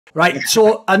Right,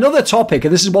 so another topic,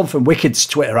 and this is one from Wicked's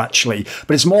Twitter actually,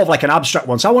 but it's more of like an abstract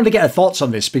one. So I wanted to get her thoughts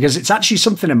on this because it's actually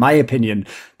something, in my opinion,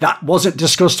 that wasn't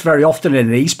discussed very often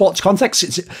in an esports context.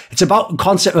 It's about the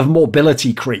concept of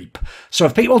mobility creep. So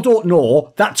if people don't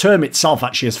know, that term itself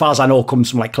actually, as far as I know,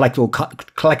 comes from like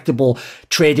collectible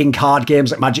trading card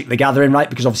games like Magic the Gathering, right?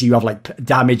 Because obviously you have like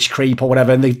damage creep or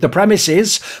whatever. And the premise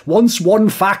is once one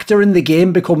factor in the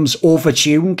game becomes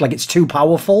overtuned, like it's too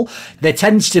powerful, there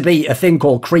tends to be a thing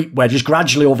called creep, where just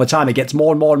gradually over time it gets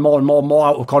more and more and more and more and more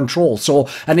out of control. So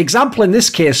an example in this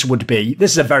case would be, this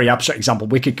is a very abstract example,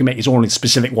 Wicked can make his own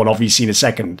specific one obviously in a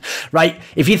second, right?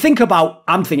 If you think about,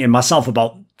 I'm thinking myself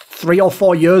about 3 or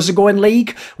 4 years ago in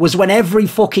League, was when every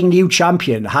fucking new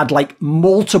champion had like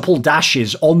multiple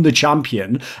dashes on the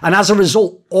champion, and as a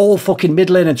result all fucking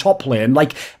mid lane and top lane,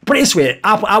 like, put it this way,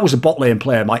 I was a bot lane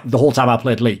player like the whole time I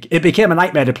played League. It became a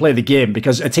nightmare to play the game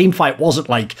because a team fight wasn't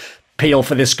like peel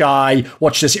for this guy,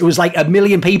 watch this. It was like a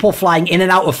million people flying in and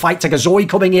out of fights, like a Zoe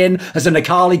coming in as a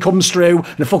Nakali comes through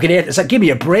and a fucking hit. It's like, give me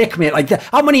a break, mate. Like,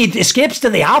 how many escapes do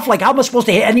they have? Like, how am I supposed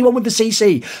to hit anyone with the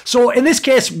CC? So in this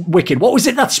case, Wicked, what was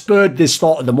it that spurred this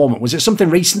thought at the moment? Was it something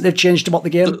recent that changed about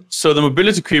the game? So the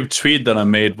mobility creep tweet that I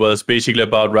made was basically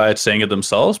about Riot saying it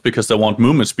themselves because they want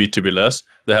movement speed to be less.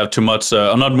 They have too much,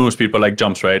 not movement speed, but like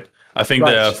jumps, right? I think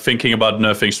they're thinking about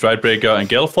nerfing Stridebreaker and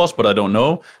Gale Force, but I don't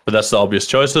know. But that's the obvious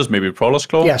choices. Maybe Prowler's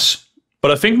Claw. Yes.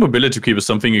 But I think mobility creep is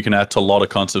something you can add to a lot of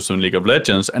concepts in League of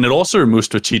Legends, and it also removes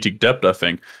strategic depth, I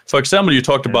think. For example, you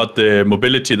talked about the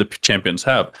mobility the champions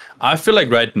have. I feel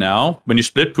like right now, when you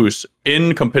split push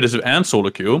in competitive and solo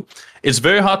queue, it's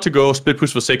very hard to go split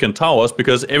push for second towers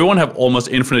because everyone have almost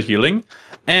infinite healing,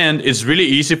 and it's really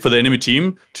easy for the enemy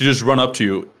team to just run up to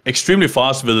you extremely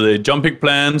fast with the jumping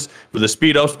plans, with the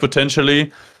speed ups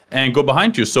potentially, and go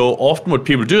behind you. So often what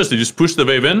people do is they just push the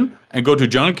wave in and go to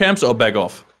jungle camps or back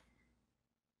off.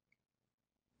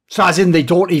 So as in they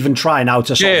don't even try now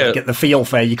to sort of like get the feel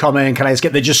for you come in,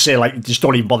 they just say like, just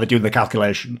don't even bother doing the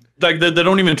calculation. Like they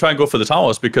don't even try and go for the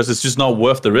towers because it's just not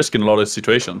worth the risk in a lot of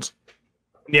situations.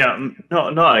 Yeah,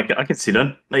 no, I can see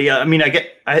that. Like, I mean,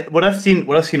 what I've seen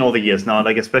all the years now,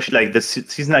 like especially like this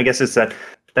season, I guess is that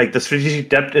like the strategic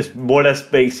depth is more or less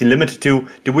basically limited to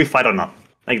do we fight or not.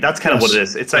 Like that's kind of what it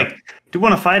is. It's like, do we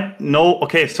want to fight? No,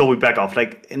 okay, so we back off.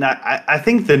 Like, and I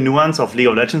think the nuance of League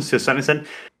of Legends to a certain extent,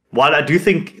 while I do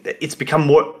think it's become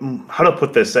more, how to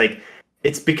put this, like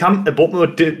it's become a bit more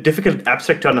difficult,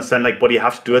 abstract to understand, like what you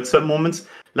have to do at certain moments.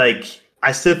 Like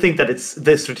I still think that it's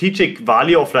the strategic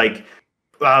value of like.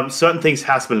 Certain things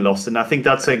has been lost, and I think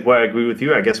that's like where I agree with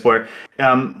you. I guess where,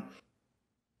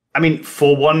 I mean,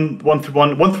 for one through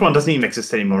one doesn't even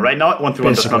exist anymore. Right now,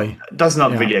 1-3-1 does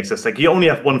not really exist. Like you only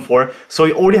have 1-4, so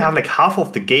you already have like half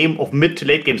of the game of mid to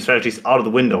late game strategies out of the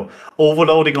window.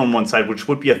 Overloading on one side, which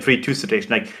would be a 3-2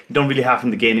 situation, like you don't really have in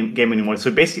the game anymore. So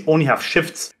you basically only have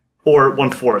shifts or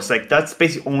 1-4s. Like that's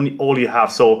basically only all you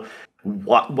have. So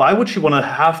why would you want to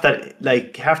have that?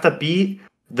 Like have that be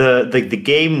the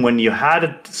game when you had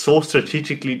it so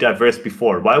strategically diverse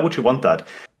before? Why would you want that?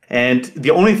 And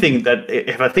the only thing that,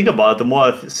 if I think about it, the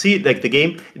more I see like the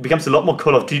game, it becomes a lot more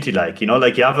Call of Duty like, you know,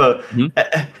 like you have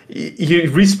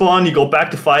you respawn, you go back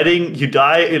to fighting, you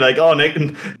die, you're like, oh, Nick,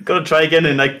 gotta try again,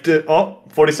 and like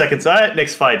 40 seconds,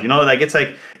 next fight, you know, like it's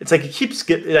like you keep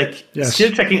skill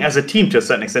checking as a team to a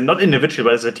certain extent, not individually,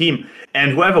 but as a team,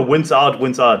 and whoever wins out.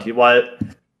 While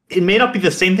it may not be the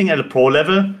same thing at a pro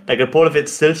level. Like at pro level,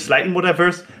 it's still slightly more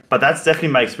diverse, but that's definitely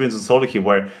my experience in solo queue,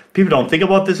 where people don't think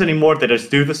about this anymore. They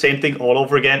just do the same thing all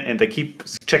over again, and they keep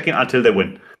checking until they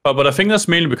win. But I think that's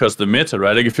mainly because of the meta,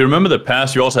 right? Like if you remember the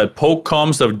past, you also had poke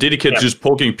comms that were dedicated to just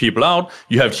poking people out.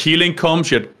 You have healing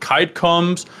comms, you had kite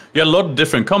comms, you had a lot of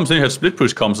different comms, then you had split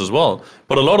push comms as well.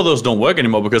 But a lot of those don't work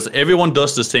anymore because everyone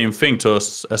does the same thing to a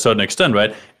certain extent,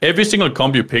 right? Every single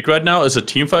comp you pick right now is a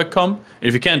teamfight comp.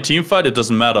 If you can't teamfight, it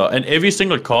doesn't matter. And every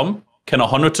single comp can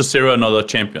 100-0 another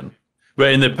champion.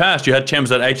 Where in the past, you had champions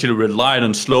that actually relied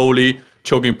on slowly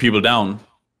choking people down.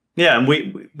 Yeah, and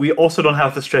we also don't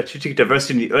have the strategic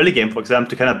diversity in the early game, for example,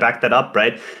 to kind of back that up,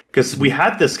 right? Because we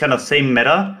had this kind of same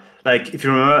meta. Like, if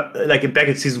you remember, like back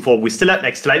in Season 4, we still had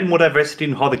like slightly more diversity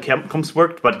in how the comps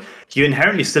worked, but you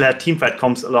inherently still had teamfight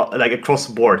comps a lot, like across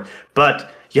the board.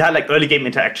 But you had like early game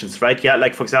interactions, right? You had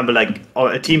like, for example, like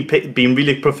a team being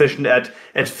really proficient at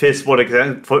Fizz,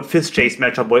 for Fizz chase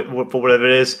matchup, for whatever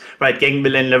it is, right? Getting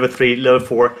mid lane level 3, level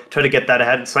 4, try to get that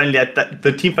ahead. And suddenly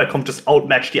the teamfight comp just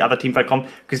outmatched the other teamfight comp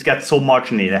because you got so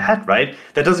marginally ahead, right?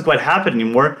 That doesn't quite happen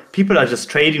anymore. People are just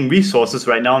trading resources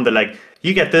right now, and they're like,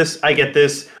 you get this, I get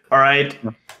this, all right.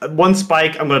 one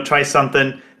spike, I'm going to try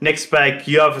something. Next spike,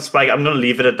 you have a spike, I'm going to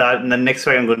leave it at that. And then next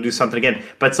spike, I'm going to do something again.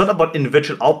 But it's not about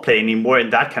individual outplay anymore in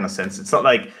that kind of sense. It's not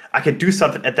like I can do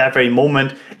something at that very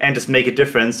moment and just make a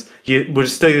difference. We're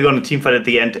still going to team fight at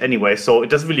the end anyway. So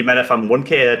it doesn't really matter if I'm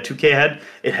 1k ahead, 2k ahead.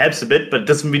 It helps a bit, but it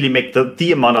doesn't really make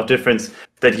the amount of difference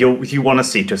that you want to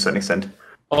see to a certain extent.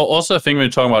 Also, I think when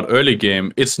you're talking about early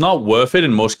game, it's not worth it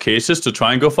in most cases to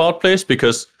try and go for outplays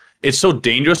because it's so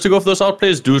dangerous to go for those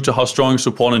outplays due to how strong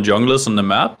support and jungle is on the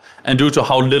map and due to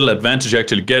how little advantage you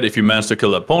actually get if you manage to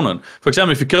kill the opponent. For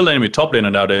example, if you kill the enemy top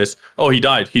laner nowadays, oh, he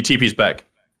died, he TP's back.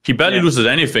 He barely loses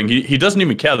anything. He doesn't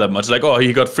even care that much. Like, oh,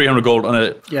 he got 300 gold on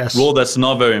a roll that's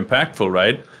not very impactful,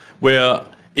 right? Where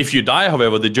if you die,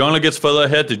 however, the jungler gets further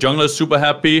ahead, the jungler is super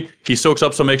happy, he soaks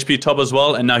up some XP top as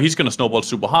well, and now he's going to snowball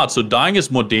super hard. So dying is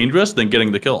more dangerous than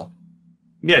getting the kill.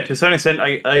 Yeah, to a certain extent,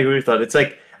 I agree with that. It's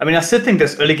like, I mean, I still think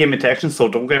there's early game interaction, so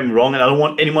don't get me wrong, and I don't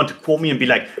want anyone to quote me and be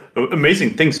like, oh,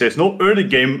 amazing things, there's no early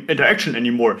game interaction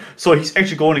anymore. So he's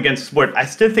actually going against his word. I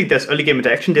still think there's early game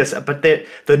interaction, but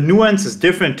the nuance is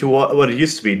different to what it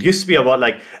used to be. It used to be about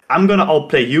like, I'm going to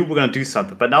outplay you, we're going to do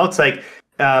something. But now it's like,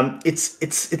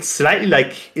 it's slightly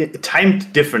like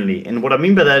timed differently. And what I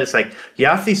mean by that is like, you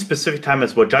have these specific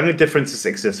timers where jungle differences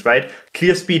exist, right?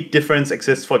 Clear speed difference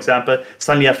exists, for example.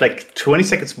 Suddenly you have like 20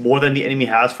 seconds more than the enemy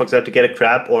has, for example, to get a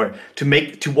grab or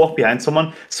to walk behind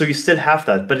someone. So you still have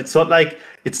that, but it's not like,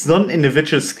 it's not an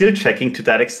individual skill checking to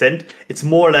that extent. It's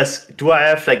more or less, do I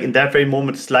have like in that very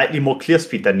moment slightly more clear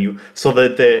speed than you? So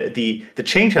that the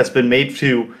change has been made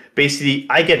to basically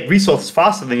I get resources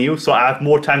faster than you, so I have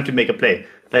more time to make a play.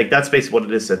 Like that's basically what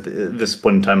it is at this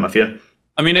point in time, I feel.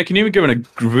 I mean, I can even give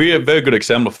a very good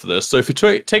example for this. So if you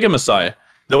take a Messiah,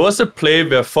 there was a play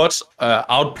where Futz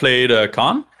outplayed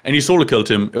Khan, and he solo killed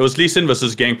him. It was Lee Sin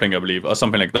versus Gangplank, I believe, or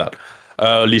something like that.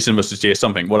 Lee Sin versus Jay,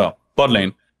 something, whatever, bot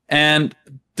lane. And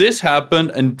this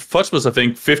happened, and Futz was, I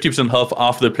think, 50% health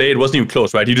after the play. It wasn't even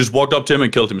close, right? He just walked up to him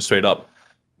and killed him straight up.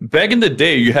 Back in the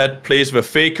day, you had plays where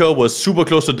Faker was super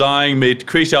close to dying, made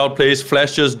crazy outplays,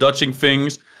 flashes, dodging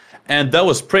things, and that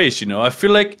was praised, you know? I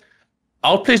feel like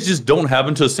outplays just don't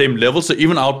happen to the same level, so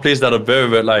even outplays that are very,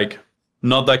 very, like,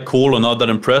 not that cool or not that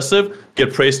impressive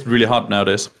get praised really hard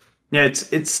nowadays. Yeah,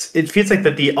 it feels like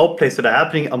that the outplays that are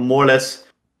happening are more or less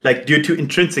like due to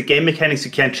intrinsic game mechanics you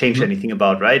can't change anything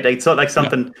about, right? Like it's not like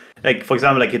something like, for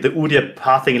example, like the Udyr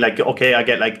pathing, like okay, I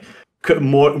get like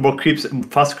more creeps,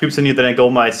 faster creeps on you, then I go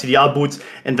my CDR boots,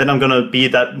 and then I'm gonna be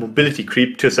that mobility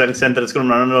creep to a certain extent that it's gonna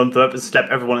run around the map and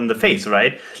slap everyone in the face,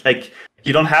 right? Like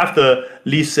you don't have the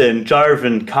Lee Sin,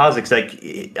 Jarvan, Kha'Zix,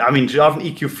 like I mean Jarvan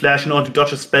EQ flash in order to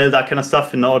dodge a spell, that kind of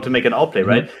stuff in order to make an outplay,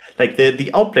 right? Like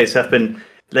the outplays have been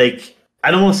like,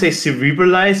 I don't want to say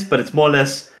cerebralized, but it's more or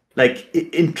less like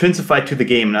intrinsified to the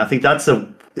game, and I think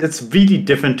it's really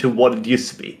different to what it used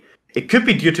to be. It could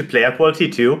be due to player quality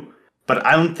too, but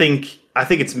I think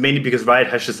it's mainly because Riot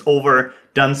has just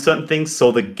overdone certain things,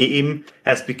 so the game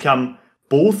has become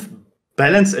both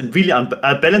balanced and really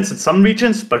balanced in some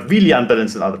regions, but really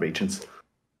unbalanced in other regions.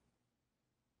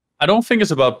 I don't think it's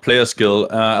about player skill.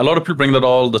 A lot of people bring that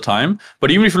all the time.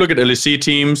 But even if you look at LEC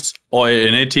teams or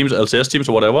NA teams, LCS teams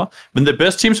or whatever, when the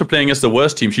best teams are playing against the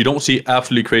worst teams, you don't see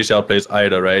absolutely crazy outplays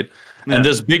either, right? Yeah. And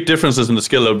there's big differences in the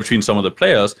skill level between some of the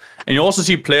players. And you also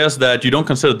see players that you don't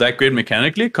consider that great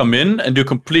mechanically come in and do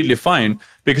completely fine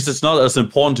because it's not as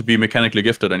important to be mechanically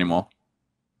gifted anymore.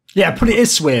 Yeah, put it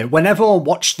this way, whenever I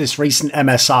watched this recent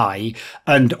MSI,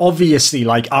 and obviously,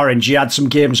 like, RNG had some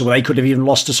games where they could have even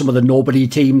lost to some of the nobody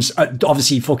teams.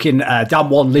 Obviously, fucking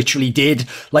Damwon literally did.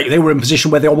 Like, they were in a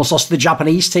position where they almost lost to the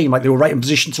Japanese team. Like, they were right in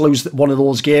position to lose one of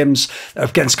those games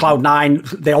against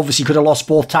Cloud9. They obviously could have lost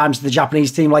both times to the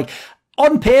Japanese team. Like,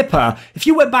 on paper, if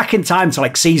you went back in time to,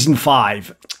 like, Season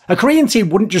 5... a Korean team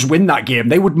wouldn't just win that game.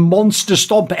 They would monster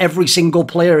stomp every single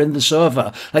player in the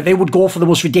server. Like, they would go for the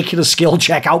most ridiculous skill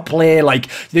check outplay. Like,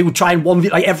 they would try and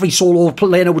like every solo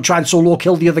laner would try and solo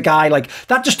kill the other guy. Like,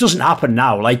 that just doesn't happen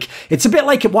now. Like, it's a bit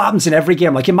like what happens in every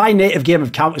game. Like, in my native game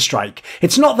of Counter-Strike,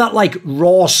 it's not that, like,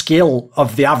 raw skill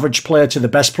of the average player to the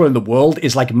best player in the world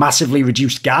is, like, massively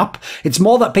reduced gap. It's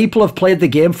more that people have played the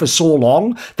game for so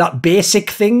long that basic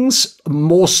things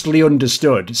mostly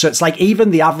understood. So it's like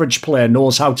even the average player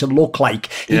knows how to look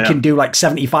like he can do like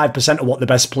 75% of what the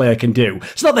best player can do.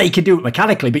 It's not that he can do it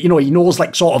mechanically, but you know, he knows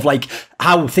like sort of like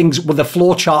how things with the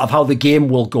flow chart of how the game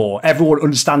will go. Everyone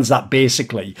understands that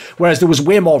basically. Whereas there was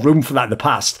way more room for that in the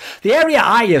past. The area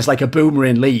I, as like a boomer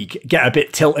in League, get a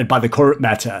bit tilted by the current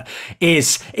meta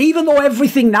is even though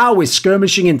everything now is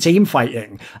skirmishing and team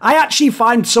fighting, I actually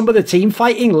find some of the team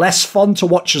fighting less fun to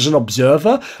watch as an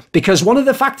observer, because one of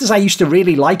the factors I used to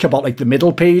really like about like the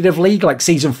middle period of League, like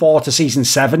season 4 to season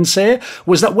 7, 7, say,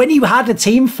 was that when you had a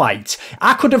team fight,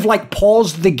 I could have like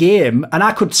paused the game and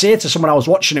I could say to someone I was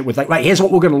watching it with, like, right, here's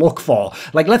what we're going to look for.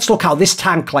 Like, let's look how this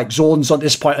tank like zones on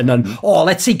this point, and then, oh,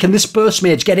 let's see, can this burst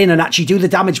mage get in and actually do the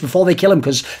damage before they kill him,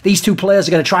 because these two players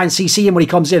are going to try and CC him when he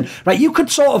comes in. Right, you could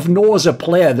sort of know as a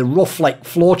player the rough like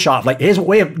flow chart, like, here's what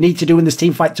we need to do in this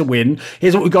team fight to win,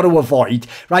 here's what we've got to avoid,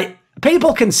 right?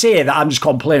 People can say that I'm just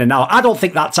complaining now. I don't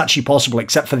think that's actually possible,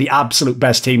 except for the absolute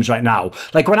best teams right now.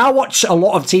 Like, when I watch a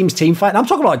lot of teams team fight, and I'm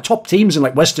talking about like top teams in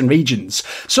like Western regions,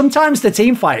 sometimes the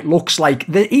team fight looks like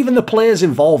even the players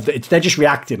involved, they're just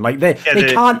reacting. Like they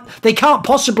can't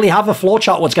possibly have a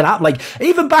flowchart what's going to happen. Like,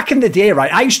 even back in the day,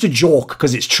 right, I used to joke,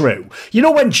 because it's true. You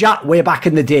know when Jat, way back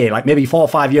in the day, like maybe 4 or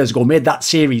 5 years ago, made that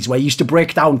series where he used to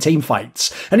break down team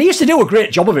fights, and he used to do a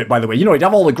great job of it, by the way. You know, he'd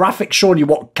have all the graphics showing you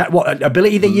what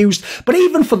ability they used. But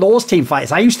even for those team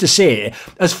fights, I used to say,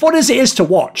 as fun as it is to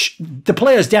watch, the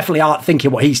players definitely aren't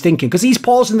thinking what he's thinking, because he's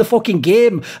pausing the fucking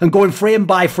game and going frame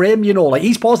by frame, you know, like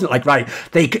he's pausing it like, right,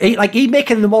 he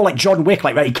making them all like John Wick,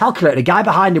 like, right, he calculated the guy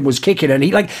behind him was kicking, and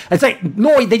he like, it's like,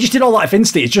 no, they just did all that off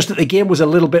instinct. It's just that the game was a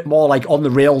little bit more like on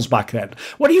the rails back then.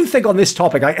 What do you think on this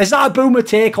topic? Like, is that a boomer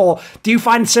take, or do you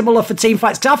find similar for team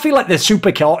fights? Because I feel like they're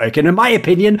super chaotic, and in my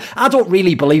opinion, I don't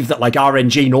really believe that like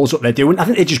RNG knows what they're doing. I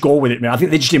think they just go with it, man. I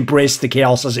think they just embrace the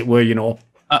chaos, as it were, you know.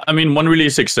 I mean, one really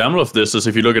easy example of this is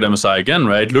if you look at MSI again,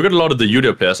 right? Look at a lot of the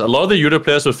Jdubs players. A lot of the Jdubs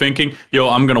players were thinking, yo,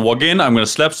 I'm going to walk in, I'm going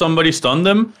to slap somebody, stun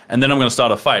them, and then I'm going to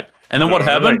start a fight. And then what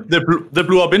happened? They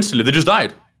blew up instantly. They just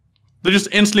died. They just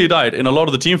instantly died in a lot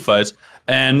of the team fights,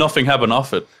 and nothing happened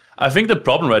off it. I think the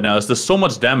problem right now is there's so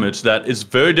much damage that it's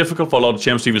very difficult for a lot of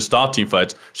champs to even start team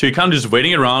fights. So you can't just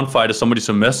waiting around, fight as somebody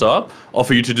to mess up, or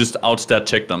for you to just outstat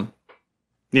check them.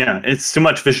 Yeah, it's too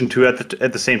much vision too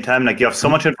at the same time. Like, you have so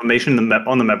much information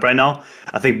on the map right now.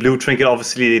 I think blue trinket,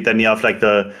 obviously, then you have like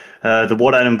the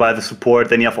water item by the support,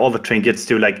 then you have all the trinkets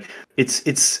too. Like, it's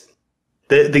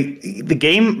the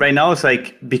game right now is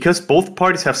like, because both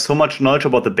parties have so much knowledge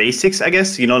about the basics, I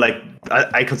guess, you know, like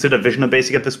I consider vision a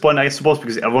basic at this point, I suppose,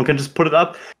 because everyone can just put it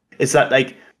up. It's that,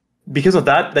 like, because of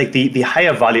that, like the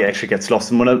higher value actually gets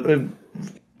lost. And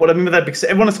what I mean by that, because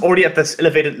everyone is already at this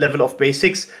elevated level of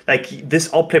basics, like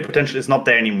this outplay potential is not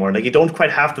there anymore. Like, you don't quite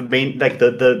have the main, like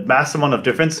the mass amount of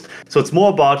difference. So it's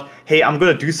more about, hey, I'm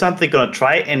going to do something, going to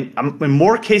try, and in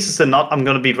more cases than not, I'm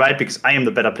going to be right because I am the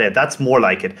better player. That's more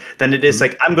like it than it is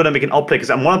like, I'm going to make an outplay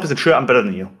because I'm 100% sure I'm better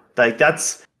than you. Like,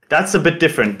 that's a bit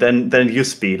different than it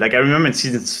used to be. Like, I remember in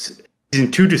season 2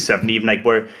 to 7 even, like,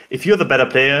 where if you're the better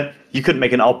player, you couldn't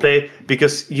make an outplay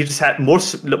because you just had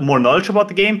more knowledge about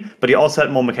the game, but you also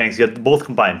had more mechanics. You had both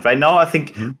combined. Right now, I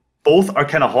think both are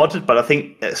kind of halted, but I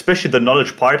think especially the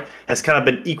knowledge part has kind of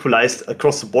been equalized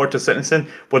across the board to a certain extent,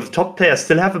 where the top players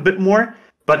still have a bit more,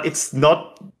 but it's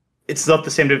not the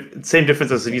same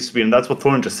difference as it used to be. And that's what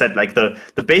Thorin just said. Like,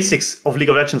 the basics of League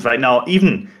of Legends right now,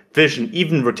 even vision,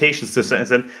 even rotations to a certain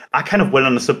extent, are kind of well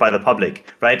understood by the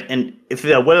public, right? And if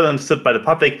they are well understood by the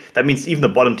public, that means even the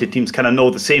bottom tier teams kind of know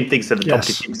the same things that the top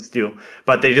tier teams do,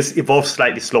 but they just evolve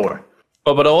slightly slower.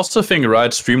 But I also think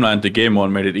Riot streamlined the game more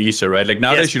and made it easier, right? Like,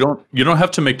 nowadays you don't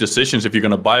have to make decisions if you're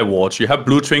gonna buy wards. You have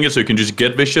blue trinkets, so you can just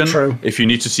get vision. True. If you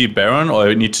need to see Baron or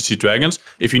you need to see dragons.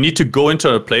 If you need to go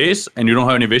into a place and you don't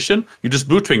have any vision, you just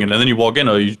blue trinket and then you walk in,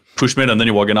 or you push mid and then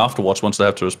you walk in afterwards once they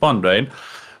have to respond, right?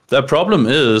 The problem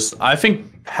is, I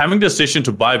think having the decision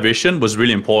to buy vision was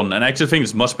really important, and I actually think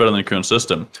it's much better than the current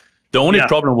system. The only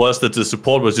problem was that the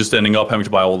support was just ending up having to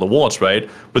buy all the wards, right?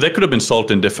 But that could have been solved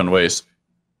in different ways.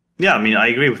 Yeah, I mean, I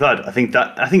agree with that. I think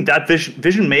that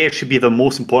vision may actually be the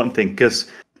most important thing,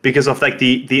 because of like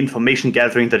the information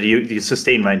gathering that you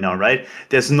sustain right now, right?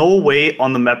 There's no way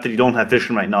on the map that you don't have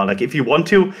vision right now. Like, if you want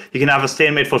to, you can have a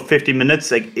stalemate for 50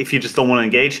 minutes. Like, if you just don't want to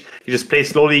engage, you just play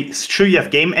slowly. Sure, you have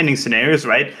game-ending scenarios,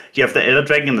 right? You have the Elder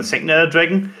Dragon and the second Elder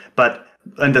Dragon,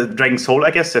 and the Dragon Soul,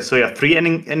 I guess. So you have 3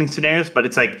 ending scenarios, but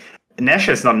it's like, Nesha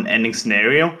is not an ending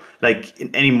scenario, like,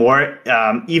 anymore.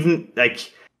 Even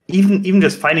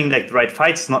just finding like the right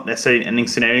fights is not necessarily an ending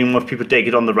scenario anymore if people take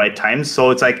it on the right times.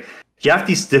 So it's like, you have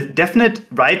these definite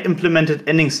right implemented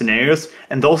ending scenarios,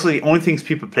 and those are the only things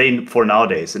people play for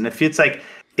nowadays. And that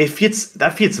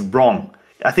feels wrong.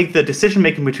 I think the decision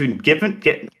making between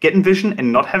getting vision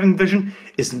and not having vision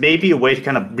is maybe a way to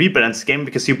kind of rebalance the game,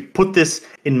 because you put this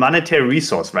in monetary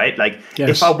resource, right? Like,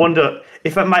 if I wonder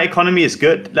if my economy is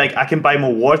good, like, I can buy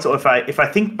more wards, or if I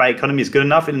think my economy is good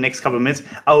enough in the next couple of minutes,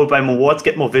 I will buy more wards,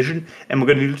 get more vision, and we're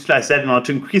going to utilize that in order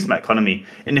to increase my economy.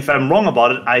 And if I'm wrong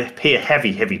about it, I pay a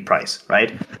heavy price,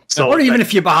 right? So, or even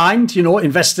if you're behind, you know,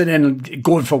 investing in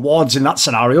going for wards in that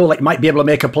scenario, like, you might be able to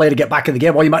make a play to get back in the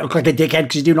game, or you might look like a dickhead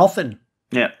because you do nothing.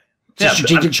 Yeah. It's a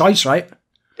strategic choice, right?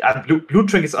 blue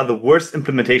trinkets are the worst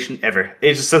implementation ever.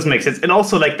 It just doesn't make sense. And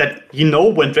also like that,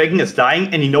 when Dragon is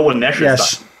dying and when Nash is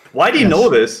dying. Why do you know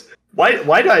this?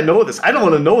 Why do I know this? I don't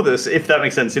want to know this, if that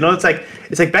makes sense.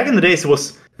 It's like back in the days, it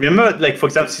was, remember, like, for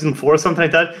example, season 4 or something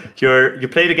like that, you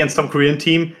played against some Korean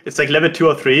team, it's like level 2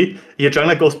 or 3, your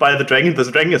jungler goes by the dragon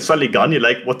is suddenly gone, you're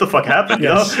like, what the fuck happened,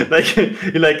 Like,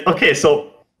 you're like, okay, so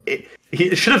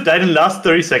he should have died in the last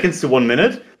 30 seconds to 1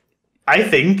 minute, I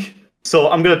think,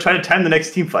 so I'm going to try to time the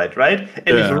next team fight, right?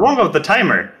 And if you're wrong about the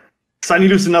timer, suddenly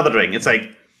you lose another dragon. It's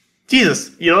like,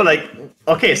 Jesus, like,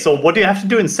 okay, so what do you have to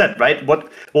do instead, right? What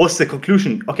was the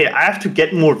conclusion? Okay, I have to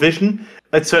get more vision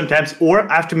at certain times, or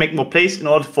I have to make more plays in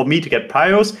order for me to get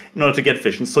priors, in order to get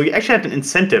vision. So you actually had an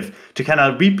incentive to kind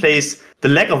of replace the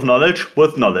lack of knowledge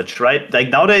with knowledge, right? Like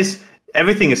nowadays,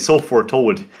 everything is so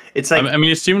foretold. It's like, I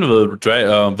mean, it's even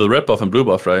the red buff and blue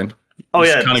buff, right? Oh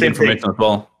yeah, it's kind of information as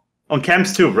well on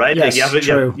camps too, right? Yes, like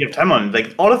you have time on.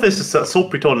 Like all of this is so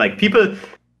pre-told. Like people.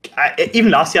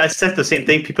 Even last year I said the same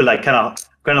thing. People like kind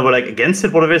of were like against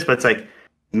it, whatever it is, but it's like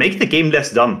make the game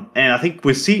less dumb. And I think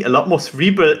we see a lot more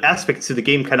cerebral aspects to the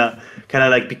game kind of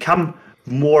like become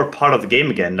more part of the game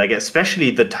again. Like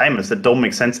especially the timers that don't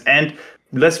make sense and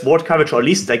less ward coverage, or at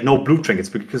least like no blue trinkets,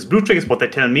 because blue trinkets, what they're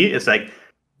telling me is like,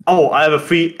 oh, I have a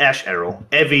free Ash arrow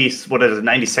every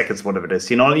 90 seconds, whatever it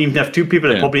is. Even have 2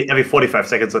 people probably every 45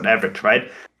 seconds on average,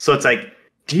 right? So it's like,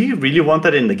 do you really want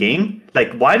that in the game?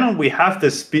 Like, why don't we have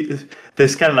this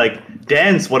kind of like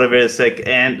dance, whatever it is, like,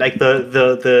 and like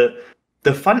the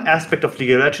fun aspect of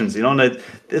League of Legends?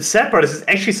 The sad part is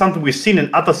actually something we've seen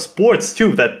in other sports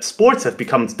too. That sports have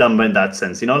become dumber in that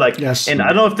sense. Like, yes. And I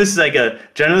don't know if this is like a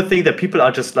general thing that people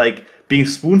are just like being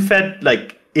spoon-fed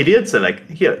like idiots. They're like,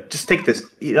 here, just take this.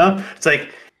 It's like.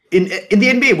 In the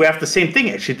NBA, we have the same thing.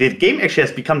 Actually, the game actually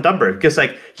has become dumber because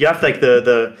like you have like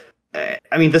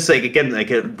I mean, this is like again like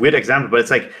a weird example, but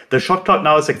it's like the shot clock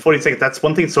now is like 40 seconds. That's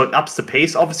one thing, so it ups the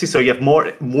pace, obviously. So you have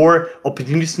more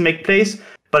opportunities to make plays,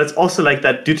 but it's also like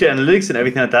that due to analytics and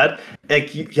everything like that.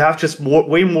 Like you have just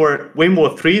way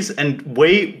more threes and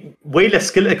way less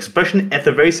skill expression at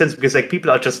the very sense, because like people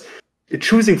are just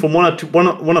choosing from one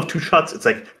of two shots. It's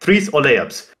like threes or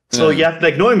layups. So you have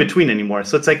like no in between anymore.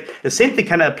 So it's like the same thing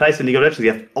kind of applies in League of Legends.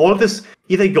 You have all of this,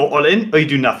 either you go all in or you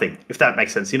do nothing, if that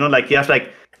makes sense. Like you have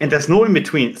like, and there's no in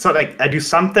between. It's not like I do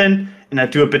something and I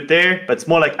do a bit there, but it's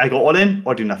more like I go all in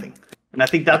or do nothing. And I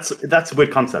think that's a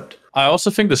weird concept. I also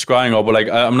think the scrying orb, like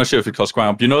I'm not sure if it's called scrying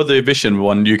orb. The vision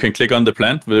one, you can click on the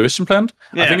plant, the vision plant.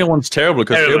 Yeah. I think that one's terrible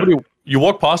because you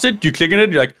walk past it, you click in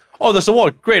it, you're like, oh, there's a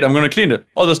wall, great, I'm gonna clean it.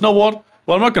 Oh, there's no wall.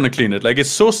 Well, I'm not going to clean it. Like,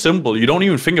 it's so simple. You don't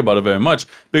even think about it very much.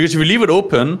 Because if you leave it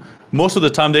open, most of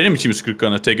the time the enemy team is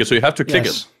going to take it, so you have to click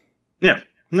it. Yeah.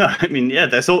 No, I mean, yeah,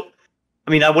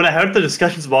 when I heard the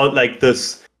discussions about, like, the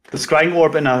scrying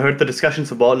orb, and I heard the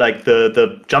discussions about, like,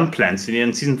 the jump plans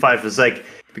in Season 5, it was like,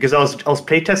 because I was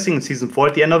playtesting in Season 4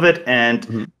 at the end of it,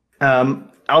 and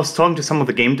I was talking to some of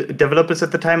the game developers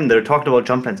at the time, and they were talking about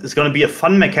jump plans. It's going to be a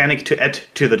fun mechanic to add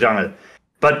to the jungle.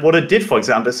 But what it did, for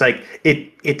example, is like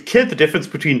it killed the difference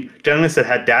between junglers that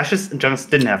had dashes and junglers that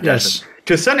didn't have dashes.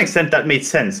 To a certain extent, that made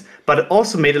sense. But it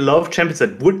also made a lot of champions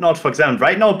that would not, for example,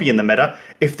 right now be in the meta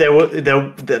if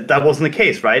that wasn't the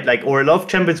case, right? Like, or a lot of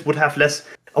champions would have less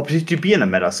opportunity to be in the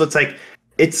meta. So it's like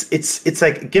it's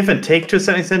like give and take to a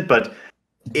certain extent, but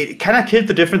it kind of killed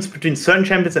the difference between certain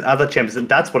champions and other champions, and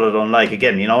that's what I don't like.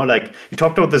 Again, like you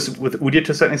talked about this with Udyr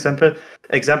to a certain example.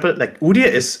 Like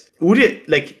Udyr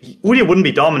wouldn't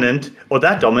be dominant or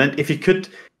that dominant if he could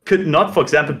not, for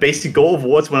example, basically go over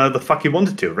wards whenever the fuck he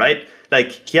wanted to, right?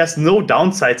 Like he has no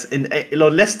downsides, in a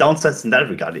lot less downsides in that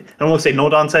regard. I don't want to say no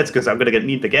downsides because I'm gonna get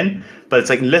memed again, but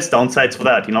it's like less downsides for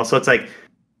that, So it's like,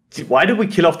 why do we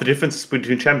kill off the differences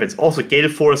between champions? Also, Gale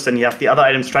Force, and you have the other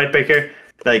item, Stridebreaker,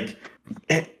 like.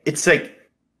 It's like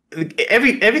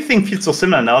everything feels so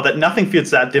similar now that nothing feels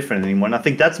that different anymore. And I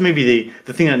think that's maybe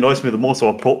the thing that annoys me the most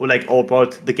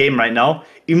about the game right now.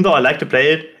 Even though I like to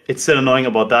play it, it's still annoying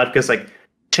about that because like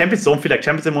champions don't feel like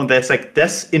champions anymore. There's like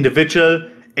this individual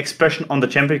expression on the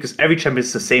champion because every champion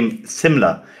is the same,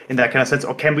 similar in that kind of sense.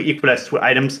 Or can we equalize through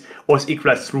items, or is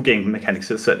equalized through game mechanics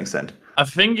to a certain extent? I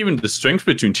think even the strength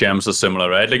between champs are similar,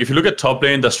 right? Like if you look at top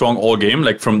lane, they're strong all game,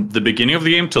 like from the beginning of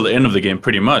the game till the end of the game,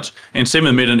 pretty much. And same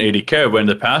with mid and AD carry, where in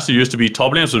the past it used to be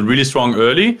top lanes were really strong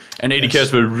early, and AD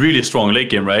carries were really strong late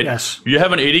game, right? Yes. You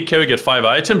have an AD carry get 5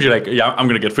 items, you're like, yeah, I'm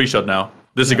gonna get free shot now.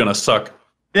 This is gonna suck.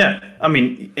 Yeah, I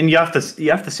mean, and you have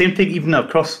the same thing even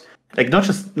across, like not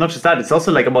just that. It's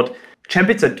also like about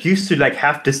champions that used to like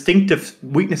have distinctive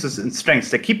weaknesses and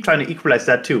strengths. They keep trying to equalize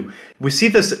that too. We see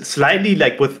this slightly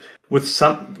like with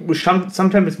some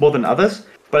champions more than others,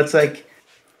 but it's like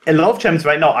a lot of champions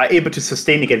right now are able to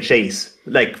sustain against Jace,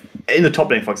 like in the top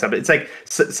lane, for example. It's like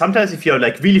sometimes if you're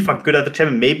like really fucking good at the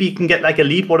champion, maybe you can get like a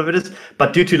lead, whatever it is.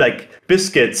 But due to like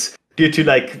biscuits, due to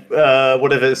like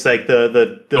whatever it's like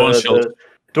the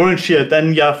Thorin shield,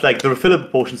 then you have like the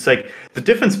refillable potions. Like the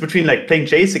difference between like playing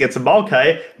Jace against a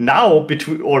Maokai now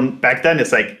or back then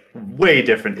is like way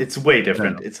different. It's way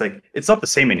different. Yeah. It's like it's not the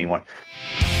same anymore.